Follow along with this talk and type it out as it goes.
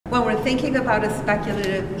When we're thinking about a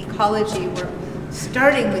speculative ecology, we're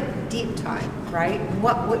starting with deep time, right?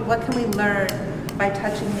 What can we learn by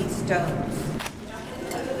touching these stones?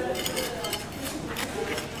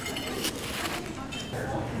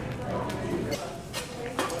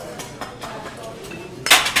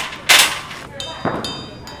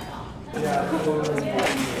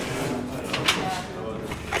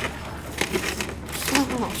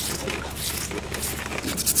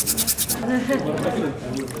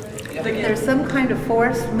 There's some kind of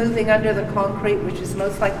force moving under the concrete, which is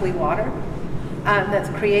most likely water, that's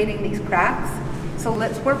creating these cracks. So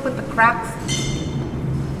let's work with the cracks.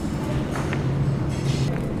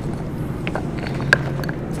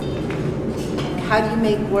 How do you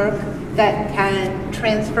make work that can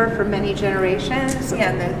transfer for many generations?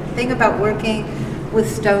 And the thing about working with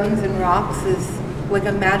stones and rocks is like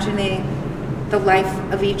imagining the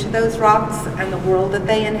life of each of those rocks and the world that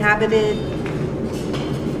they inhabited.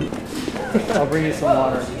 I'll bring you some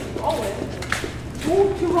water.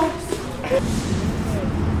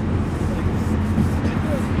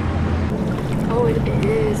 Oh, it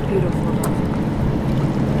is beautiful.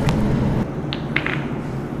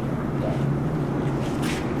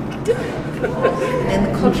 In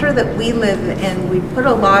the culture that we live in, we put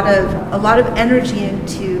a lot of energy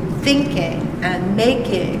into thinking and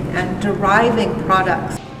making and deriving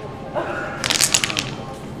products.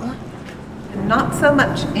 Not so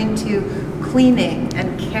much into cleaning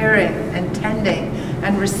and caring and tending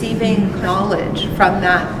and receiving knowledge from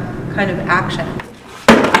that kind of action.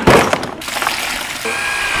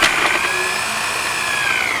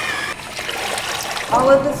 All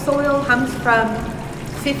of the soil comes from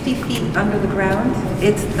 50 feet under the ground.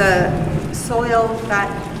 It's the soil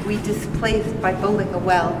that we displaced by building a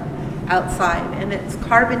well outside, and it's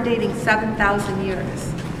carbon dating 7,000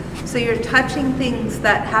 years. So you're touching things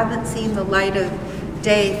that haven't seen the light of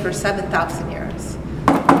day for 7,000 years.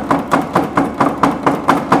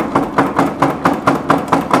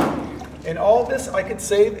 And all this I could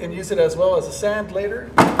save and use it as well as a sand later.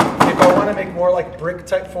 If I want to make more like brick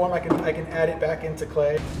type form, I can add it back into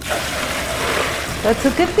clay. That's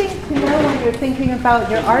a good thing to know when you're thinking about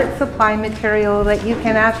your art supply material, that you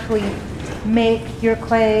can actually make your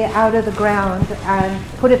clay out of the ground and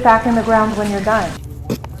put it back in the ground when you're done.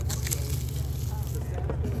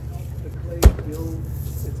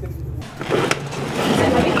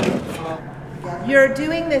 You're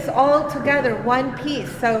doing this all together, one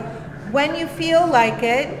piece. So when you feel like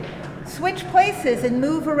it, switch places and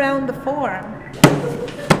move around the form.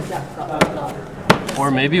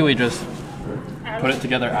 Or maybe we just put it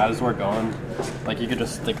together as we're going. Like you could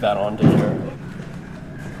just stick that onto here.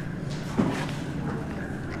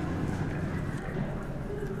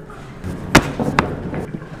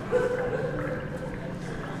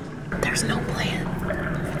 There's no plan.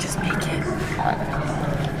 Just make it.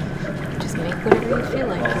 Just make whatever you feel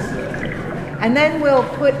like. And then we'll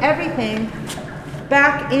put everything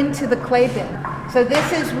back into the clay bin. So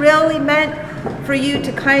this is really meant for you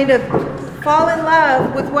to kind of fall in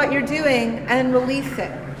love with what you're doing and release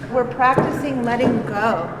it. We're practicing letting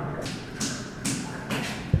go.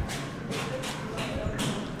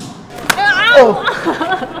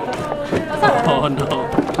 Oh no.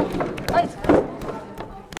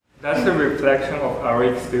 That's a reflection of our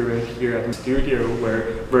experience here at the studio,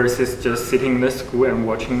 where versus just sitting in the school and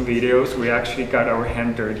watching videos, we actually got our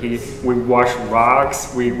hand dirty. We wash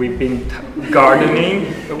rocks, we've been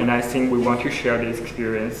gardening, and I think we want to share this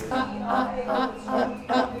experience.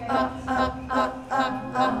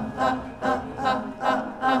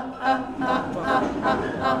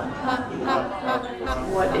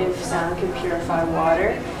 What if sound can purify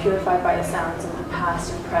water, purified by the sounds of the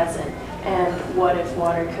past and present? And what if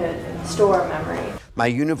water could store memory? My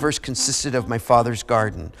universe consisted of my father's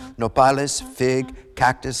garden. Nopales, fig,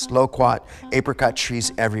 cactus, loquat, apricot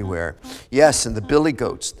trees everywhere. Yes, and the billy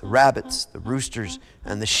goats, the rabbits, the roosters,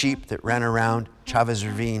 and the sheep that ran around Chavez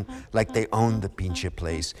Ravine like they owned the pinche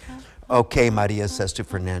place. Okay, Maria says to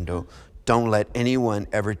Fernando, don't let anyone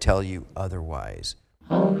ever tell you otherwise.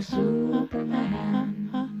 Oh, Superman.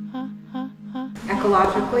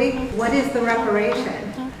 Ecologically, what is the reparation?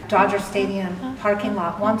 Dodger Stadium parking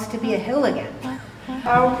lot wants to be a hill again.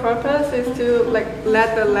 Our purpose is to let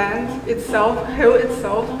the land itself heal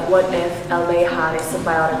itself. What if LA had a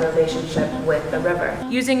symbiotic relationship with the river?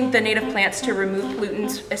 Using the native plants to remove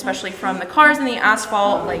pollutants, especially from the cars and the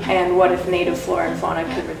asphalt. And what if native flora and fauna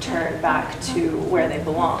could return back to where they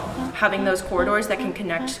belong? Having those corridors that can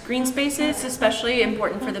connect green spaces, especially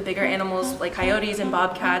important for the bigger animals like coyotes and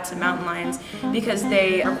bobcats and mountain lions, because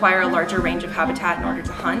they require a larger range of habitat in order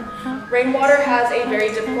to hunt. Rainwater has a very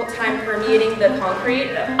difficult time permeating the concrete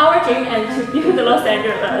create our dream and to build Los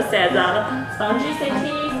Angeles as a spongy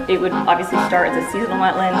city. It would obviously start as a seasonal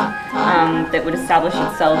wetland that would establish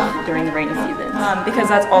itself during the rainy season. Because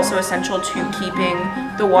that's also essential to keeping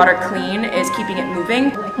the water clean, is keeping it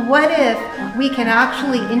moving. What if we can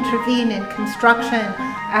actually intervene in construction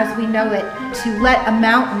as we know it to let a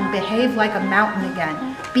mountain behave like a mountain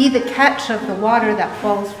again, be the catch of the water that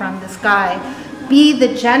falls from the sky, be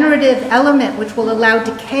the generative element which will allow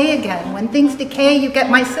decay again. When things decay, you get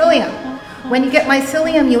mycelium. When you get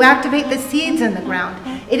mycelium, you activate the seeds in the ground.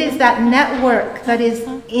 It is that network that is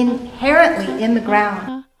inherently in the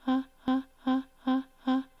ground.